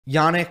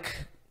Jannik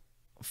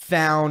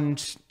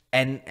found,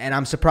 and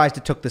I'm surprised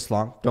it took this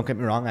long. Don't get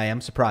me wrong, I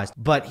am surprised.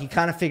 But he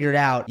kind of figured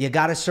out you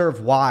got to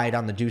serve wide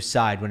on the deuce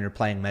side when you're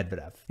playing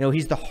Medvedev. You know,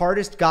 he's the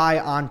hardest guy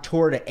on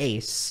tour to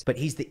ace, but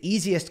he's the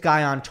easiest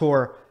guy on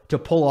tour to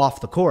pull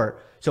off the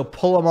court. So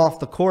pull him off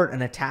the court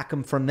and attack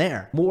him from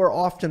there. More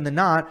often than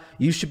not,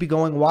 you should be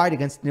going wide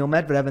against Daniil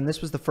Medvedev, and this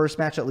was the first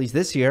match, at least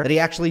this year, that he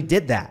actually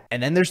did that.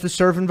 And then there's the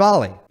serve and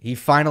volley. He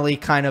finally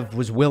kind of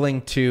was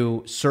willing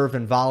to serve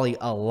and volley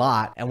a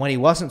lot, and when he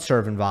wasn't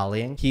serve and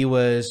volleying, he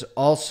was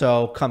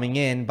also coming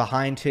in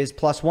behind his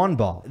 +1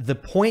 ball. The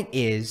point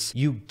is,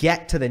 you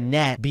get to the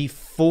net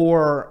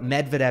before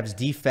Medvedev's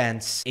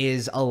defense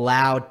is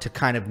allowed to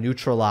kind of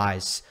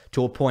neutralize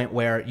to a point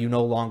where you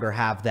no longer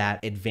have that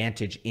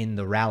advantage in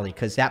the rally,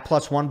 because that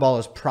 +1 ball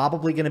is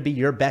probably going to be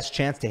your best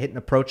chance to hit an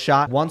approach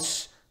shot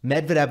once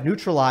Medvedev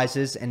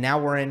neutralizes, and now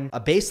we're in a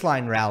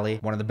baseline rally,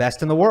 one of the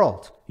best in the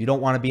world. You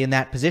don't want to be in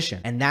that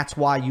position, and that's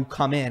why you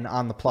come in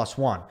on the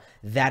 +1.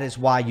 That is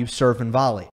why you serve and volley.